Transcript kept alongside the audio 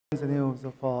In the name of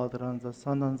the Father, and the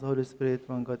Son, and the Holy Spirit,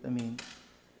 one God, Amen.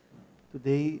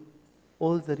 Today,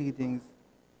 all the readings,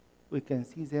 we can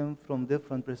see them from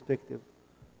different perspectives.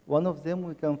 One of them,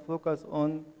 we can focus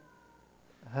on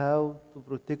how to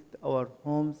protect our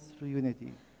homes through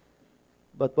unity.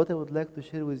 But what I would like to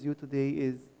share with you today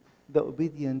is the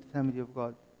obedient family of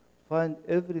God. Find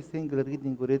every single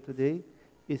reading we read today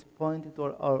is pointing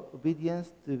to our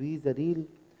obedience to be the real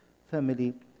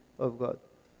family of God.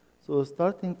 So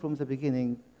starting from the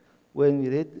beginning, when we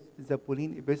read the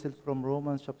Pauline epistle from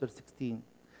Romans chapter 16,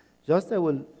 just I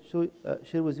will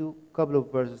share with you a couple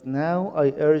of verses. Now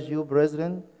I urge you,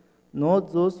 brethren,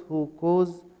 not those who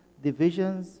cause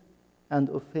divisions and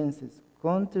offenses,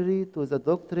 contrary to the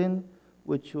doctrine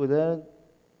which you learn,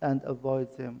 and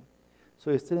avoid them.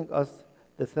 So he's telling us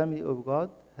the family of God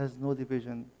has no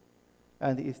division.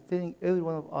 And he is telling every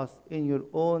one of us in your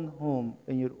own home,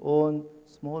 in your own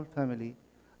small family,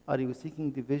 are you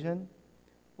seeking division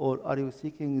or are you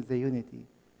seeking the unity?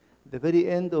 The very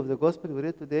end of the gospel we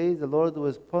read today, the Lord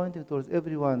was pointing towards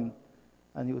everyone.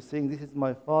 And he was saying, this is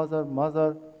my father,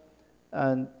 mother,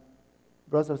 and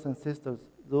brothers and sisters,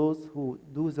 those who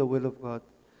do the will of God.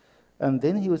 And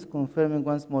then he was confirming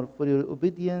once more, for your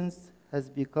obedience has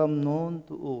become known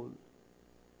to all.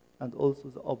 And also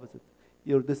the opposite.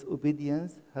 Your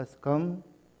disobedience has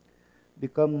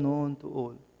become known to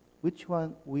all. Which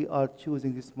one we are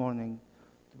choosing this morning?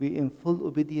 To be in full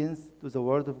obedience to the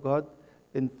Word of God,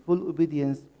 in full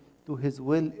obedience to His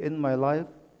will in my life,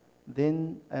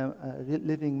 then I am a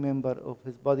living member of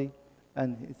His body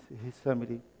and His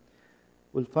family.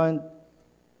 We'll find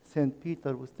St.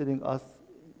 Peter was telling us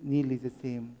nearly the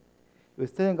same. He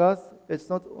was telling us it's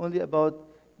not only about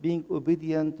being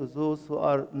obedient to those who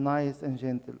are nice and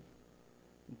gentle.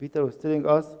 Peter was telling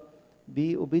us,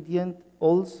 be obedient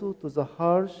also to the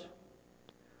harsh,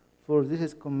 for this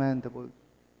is commendable.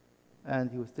 And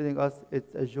he was telling us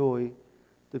it's a joy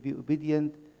to be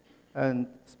obedient, and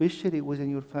especially within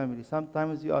your family.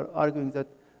 Sometimes you are arguing that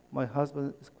my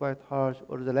husband is quite harsh,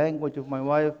 or the language of my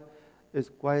wife is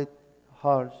quite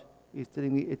harsh. He's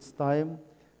telling me it's time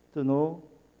to know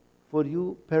for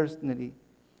you personally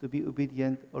to be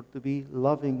obedient or to be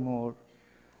loving more.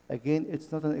 Again,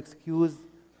 it's not an excuse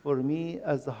for me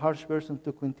as a harsh person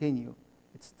to continue.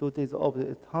 It's totally the opposite.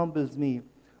 It humbles me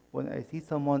when I see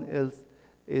someone else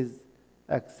is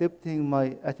accepting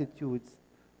my attitudes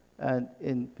and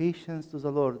in patience to the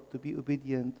Lord to be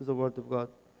obedient to the Word of God.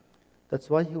 That's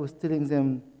why he was telling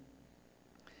them,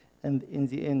 and in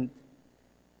the end,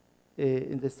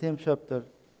 in the same chapter,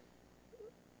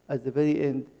 at the very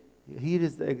end, here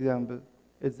is the example.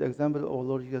 It's the example of our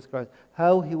Lord Jesus Christ.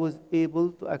 How he was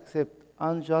able to accept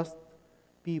unjust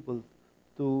people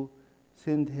to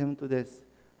send him to death.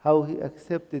 How he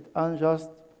accepted unjust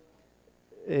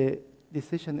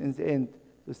decision in the end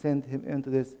to send him into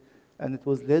this. And it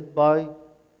was led by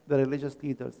the religious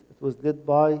leaders. It was led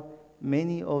by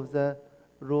many of the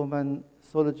Roman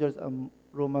soldiers and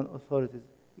Roman authorities.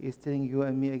 He is telling you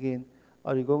and me again,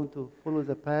 are you going to follow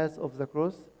the path of the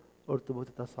cross or to put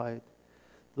it aside?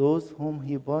 Those whom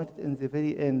he pointed in the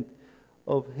very end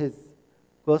of his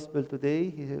gospel today,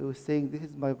 he was saying, this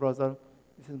is my brother,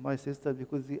 this is my sister,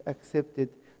 because he accepted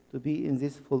to be in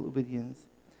this full obedience.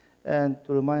 And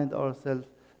to remind ourselves,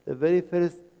 the very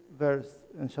first verse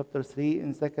in chapter 3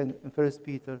 in 1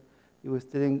 Peter, he was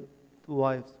telling to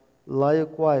wives,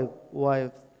 likewise,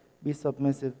 wives, be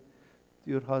submissive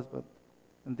to your husband.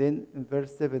 And then in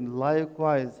verse 7,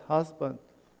 likewise, husband,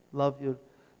 love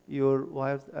your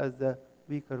wives as the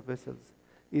weaker vessels.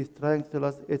 He's trying to tell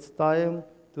us it's time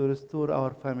to restore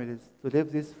our families, to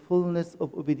live this fullness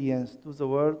of obedience to the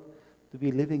Word, to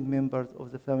be living members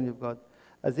of the family of God.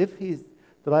 As if he's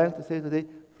trying to say today,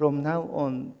 from now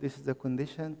on, this is the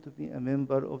condition to be a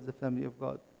member of the family of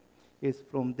God. Is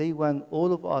from day one,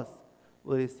 all of us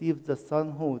will receive the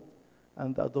sonhood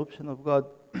and the adoption of God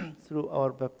through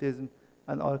our baptism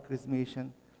and our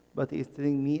chrismation. But he is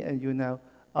telling me and you now,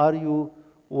 are you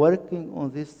working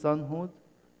on this sonhood,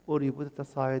 or you put it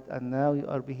aside and now you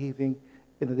are behaving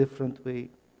in a different way?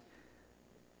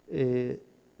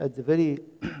 At the very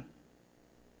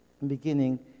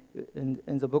beginning,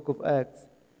 in the book of Acts,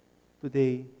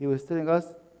 today, he was telling us,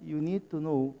 you need to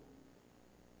know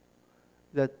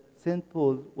that St.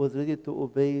 Paul was ready to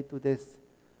obey to this.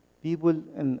 People,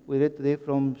 and we read today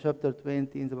from chapter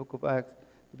 20 in the book of Acts,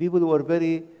 the people were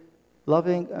very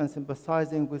loving and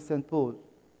sympathizing with St. Paul,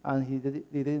 and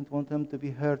they didn't want him to be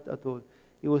hurt at all.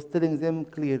 He was telling them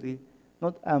clearly,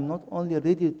 I'm not only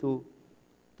ready to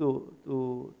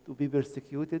be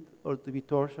persecuted or to be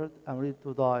tortured, I'm ready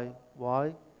to die.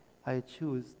 Why? I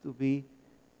choose to be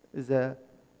the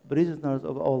prisoners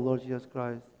of our Lord Jesus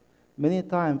Christ. Many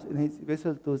times in his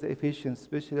epistle to the Ephesians,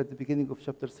 especially at the beginning of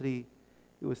chapter 3,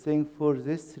 he was saying, "For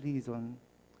this reason,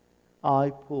 I,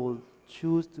 Paul,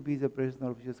 choose to be the prisoner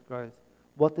of Jesus Christ."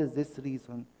 What is this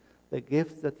reason? The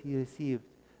gifts that he received,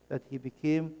 that he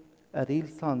became a real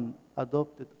son,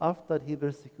 adopted after he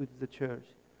persecuted the church.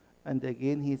 And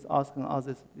again, he's asking us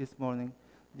this morning,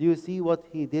 do you see what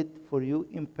he did for you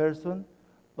in person,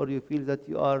 or you feel that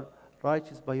you are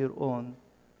righteous by your own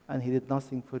and he did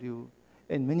nothing for you?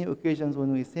 In many occasions,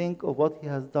 when we think of what he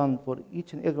has done for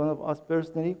each and every one of us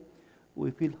personally,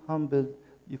 we feel humbled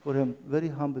before him, very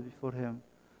humble before him.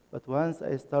 But once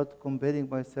I start comparing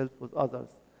myself with others,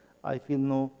 I feel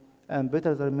no, I'm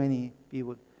better than many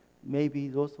people. Maybe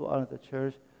those who are in the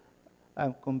church,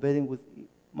 I'm comparing with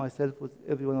myself with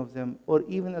every one of them. Or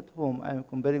even at home, I'm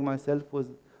comparing myself with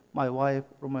my wife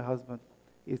or my husband.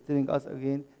 He's telling us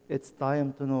again, it's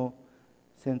time to know.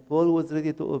 St. Paul was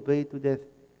ready to obey to death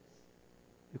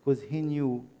because he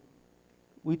knew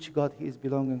which God he is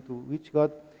belonging to, which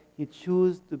God he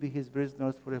chose to be his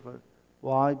prisoners forever.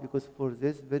 Why? Because for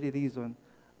this very reason,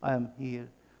 I am here.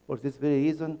 For this very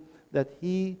reason that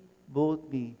he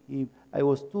brought me. I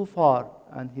was too far,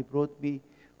 and he brought me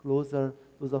closer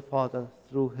to the Father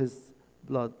through his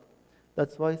blood.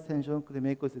 That's why St. John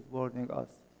Climacus is warning us.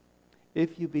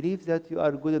 If you believe that you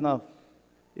are good enough,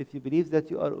 if you believe that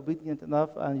you are obedient enough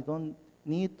and you don't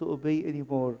need to obey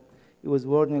anymore, he was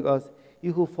warning us, he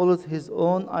who follows his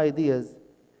own ideas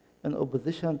in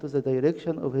opposition to the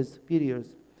direction of his superiors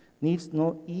needs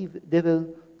no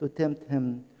devil to tempt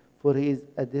him, for he is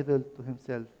a devil to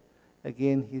himself.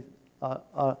 Again, he's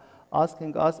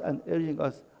asking us and urging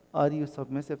us, are you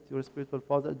submissive to your spiritual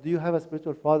father? Do you have a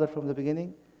spiritual father from the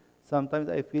beginning? Sometimes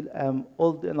I feel I'm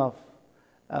old enough,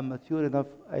 I'm mature enough,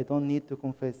 I don't need to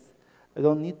confess. I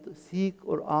don't need to seek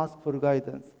or ask for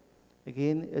guidance.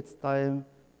 Again, it's time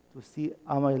to see,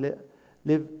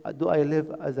 do I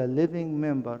live as a living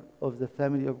member of the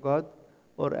family of God,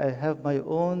 or I have my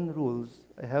own rules,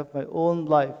 I have my own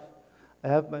life, I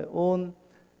have my own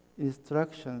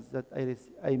instructions that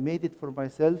I made it for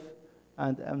myself,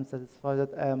 and I'm satisfied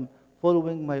that I am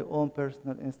following my own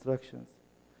personal instructions.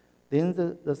 Then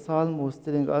the psalm was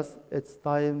telling us it's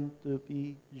time to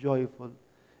be joyful.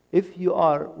 If you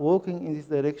are walking in this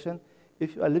direction,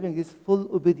 if you are living this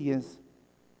full obedience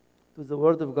to the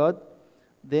word of God,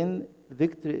 then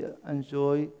victory and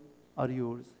joy are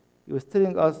yours. He was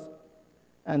telling us,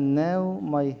 and now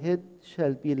my head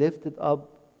shall be lifted up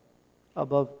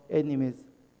above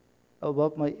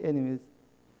my enemies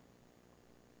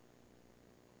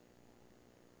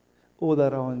all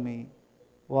around me.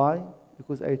 Why?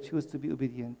 Because I choose to be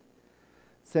obedient.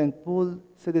 St. Paul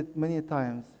said it many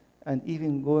times, and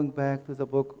even going back to the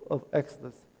book of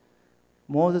Exodus.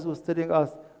 Moses was telling us,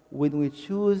 when we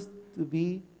choose to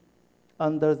be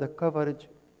under the coverage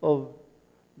of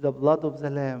the blood of the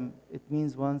Lamb, it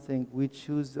means one thing, we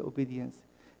choose the obedience.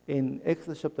 In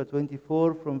Exodus chapter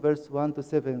 24, from verse 1 to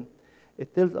 7,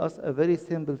 it tells us a very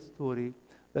simple story,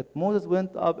 that Moses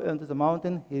went up into the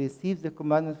mountain, he received the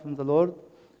commandments from the Lord,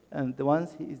 and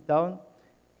once he is down,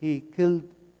 he killed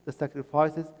the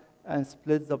sacrifices and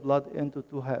split the blood into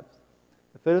two halves.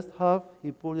 The first half,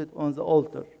 he poured it on the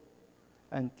altar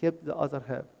and kept the other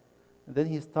half. And then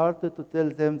he started to tell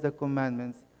them the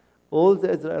commandments. All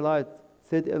the Israelites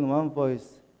said in one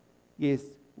voice, yes,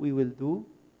 we will do,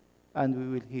 and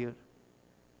we will hear.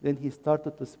 Then he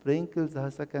started to sprinkle the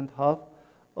second half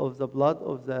of the blood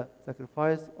of the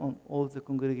sacrifice on all the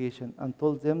congregation and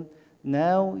told them,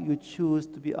 now you choose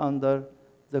to be under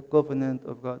the covenant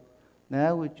of God.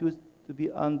 Now we choose to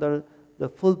be under the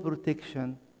full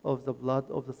protection of the blood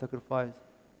of the sacrifice.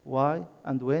 Why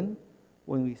and when?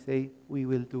 When we say we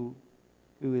will do.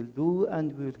 We will do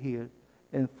and we will hear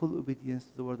in full obedience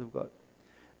to the word of God.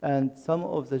 And some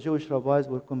of the Jewish rabbis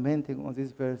were commenting on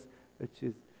this verse, which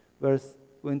is verse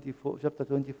 24, chapter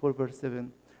 24, verse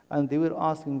 7. And they were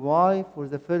asking why, for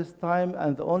the first time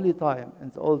and the only time in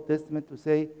the Old Testament, to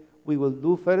say we will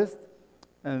do first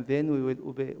and then we will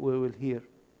obey, we will hear.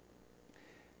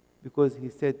 Because he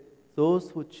said,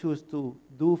 those who choose to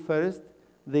do first,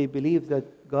 they believe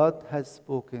that God has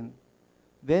spoken.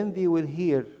 Then they will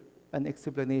hear an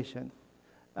explanation.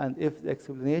 And if the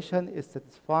explanation is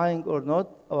satisfying or not,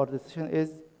 our decision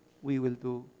is we will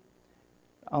do.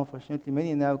 Unfortunately,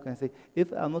 many now can say,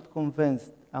 if I'm not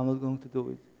convinced, I'm not going to do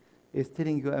it. He's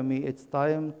telling you and me, it's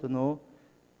time to know,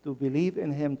 to believe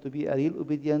in him, to be a real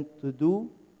obedient, to do,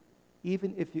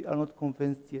 even if you are not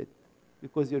convinced yet.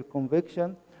 Because your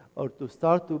conviction, or to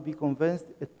start to be convinced,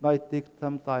 it might take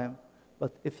some time.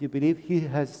 But if you believe he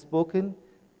has spoken,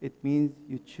 It means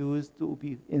you choose to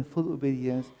be in full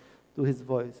obedience to his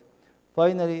voice.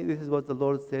 Finally, this is what the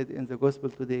Lord said in the gospel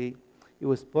today. He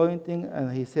was pointing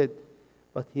and he said,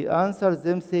 but he answered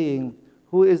them saying,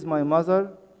 who is my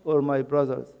mother or my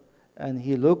brothers? And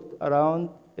he looked around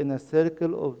in a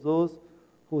circle of those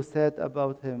who sat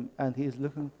about him. And he is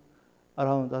looking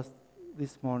around us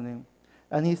this morning.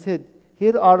 And he said,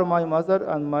 here are my mother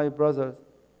and my brothers.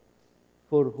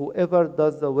 For whoever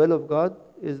does the will of God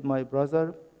is my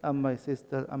brother and my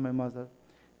sister and my mother.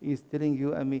 He is telling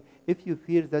you and me, if you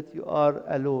feel that you are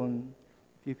alone,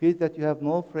 if you feel that you have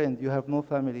no friend, you have no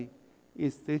family, he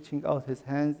is stretching out his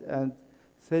hands and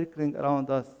circling around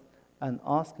us and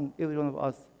asking every one of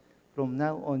us, from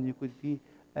now on you could be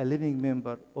a living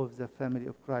member of the family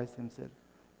of Christ himself.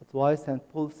 That's why St.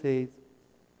 Paul says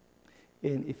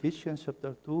in Ephesians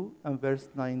chapter 2 and verse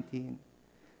 19,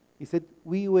 he said,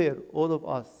 we were, all of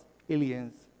us,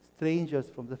 aliens, strangers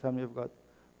from the family of God.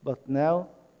 But now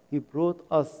he brought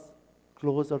us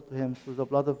closer to him through the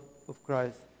blood of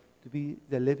Christ to be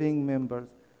the living members,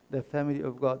 the family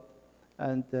of God,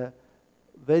 and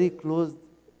very close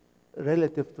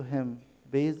relative to him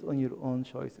based on your own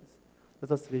choices.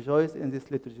 Let us rejoice in this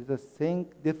liturgy. Let us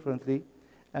think differently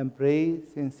and pray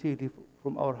sincerely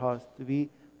from our hearts to be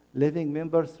living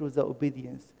members through the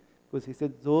obedience. Because he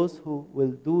said, those who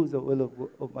will do the will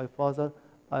of my Father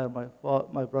are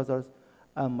my brothers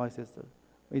and my sisters.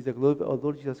 May the glory of our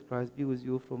Lord Jesus Christ be with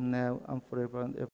you from now and forever and ever.